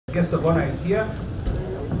Guest of honor is here,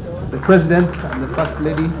 the President and the First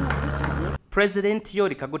Lady. President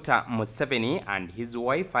Yoweri Museveni and his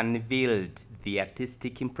wife unveiled the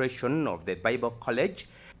artistic impression of the Bible College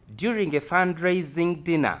during a fundraising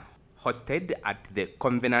dinner hosted at the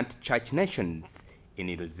Covenant Church Nations in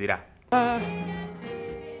Luzira.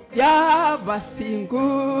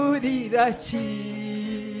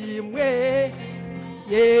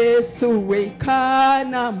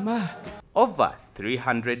 Over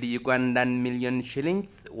 300 Ugandan million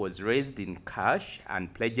shillings was raised in cash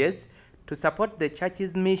and pledges to support the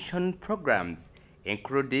church's mission programs,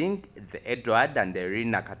 including the Edward and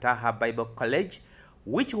Erina Kataaha Bible College,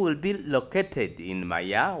 which will be located in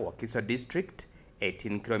Maya, Wakiso District,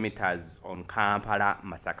 18 kilometers on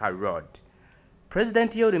Kampala-Masaka Road.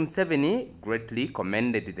 President Yoweri Museveni greatly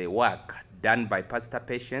commended the work done by Pastor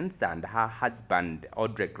Patience and her husband,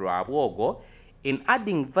 Audrey Rwabuogo, in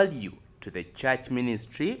adding value to the church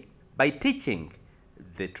ministry by teaching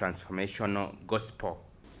the transformational gospel.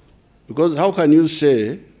 Because how can you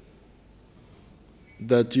say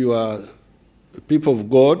that you are people of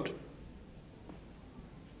God,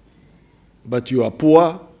 but you are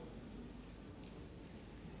poor,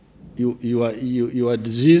 you are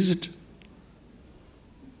diseased,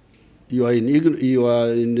 you are in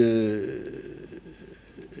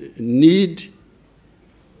need,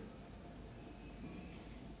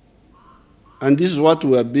 and this is what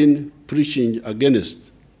we have been preaching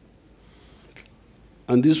against.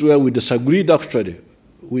 And this is where we disagreed actually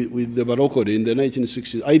with the Baroko in the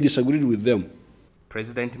 1960s. I disagreed with them.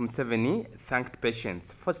 President Museveni thanked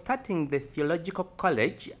Patience for starting the theological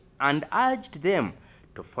college and urged them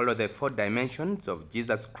to follow the 4 dimensions of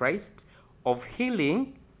Jesus Christ of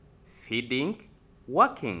healing, feeding,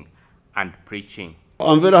 working, and preaching.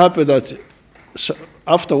 I'm very happy that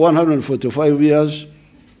after 145 years,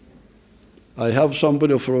 I have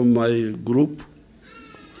somebody from my group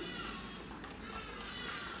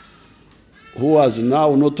who has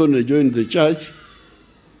now not only joined the church,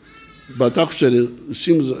 but actually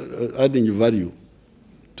seems adding value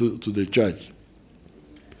to the church.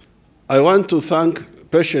 I want to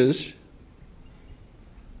thank Patience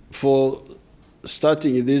for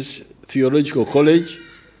starting this theological college.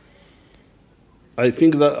 I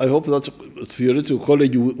hope that theological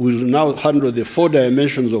college will now handle the 4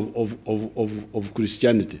 dimensions of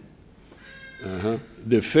Christianity.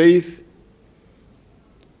 The faith,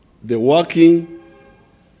 the working,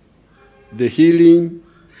 the healing,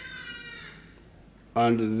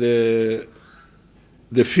 and the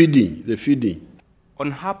feeding.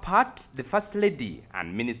 On her part, the First Lady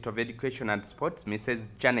and Minister of Education and Sports, Mrs.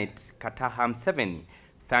 Janet Kataaha Museveni,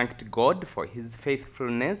 thanked God for his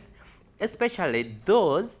faithfulness, especially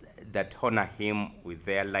those that honor him with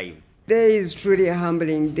their lives. Today is truly a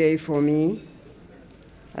humbling day for me,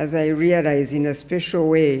 as I realize in a special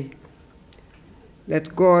way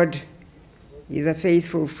that God is a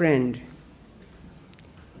faithful friend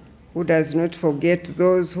who does not forget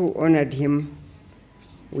those who honored him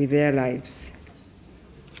with their lives.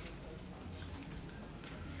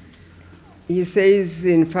 He says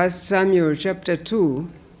in 1 Samuel chapter 2,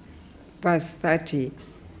 verse 30,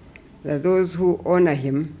 that those who honor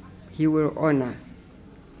him, he will honor.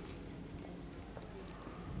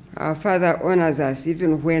 Our Father honors us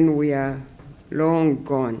even when we are long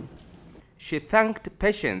gone. She thanked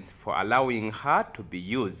Patience for allowing her to be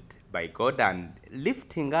used by God and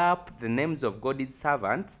lifting up the names of God's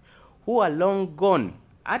servants who are long gone,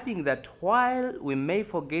 adding that while we may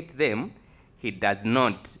forget them, he does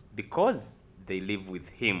not, because they live with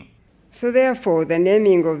him. So therefore, the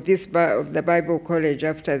naming of the Bible College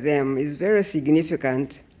after them is very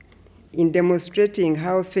significant in demonstrating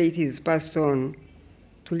how faith is passed on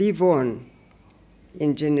to live on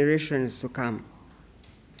in generations to come.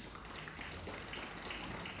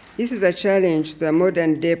 This is a challenge to the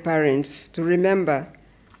modern-day parents to remember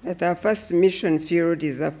that our first mission field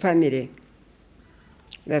is a family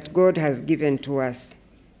that God has given to us.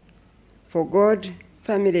 For God,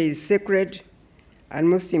 family is sacred and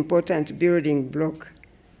most important building block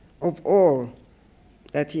of all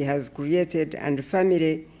that he has created, and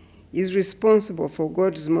family is responsible for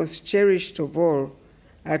God's most cherished of all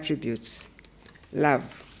attributes,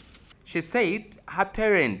 love. She said her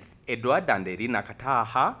parents, Edward and Erina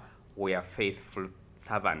Kataaha, were faithful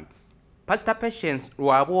servants. Pastor Patience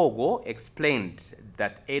Rwabuogo explained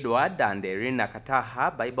that Edward and Erina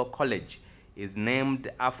Kataaha Bible College is named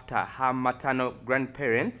after her maternal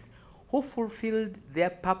grandparents who fulfilled their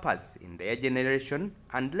purpose in their generation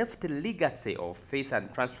and left a legacy of faith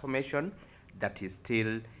and transformation that is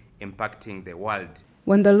still impacting the world.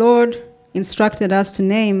 When the Lord instructed us to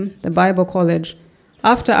name the Bible College,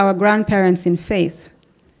 After our grandparents in faith,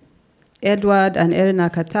 Edward and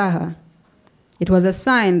Erina Kataaha, it was a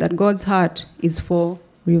sign that God's heart is for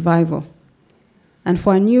revival and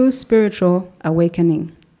for a new spiritual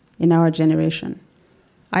awakening in our generation.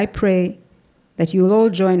 I pray that you will all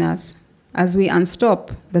join us as we unstop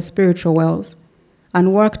the spiritual wells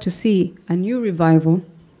and work to see a new revival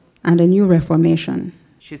and a new reformation.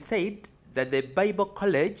 She said that the Bible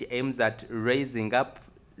College aims at raising up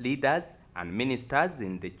leaders and ministers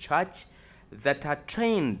in the church that are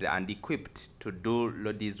trained and equipped to do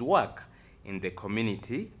Lord's work in the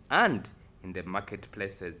community and in the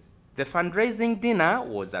marketplaces. The fundraising dinner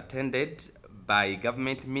was attended by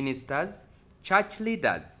government ministers, church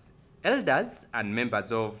leaders, elders, and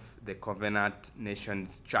members of the Covenant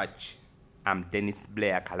Nations Church. I'm Dennis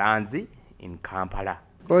Blair Kalanzi in Kampala.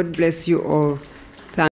 God bless you all.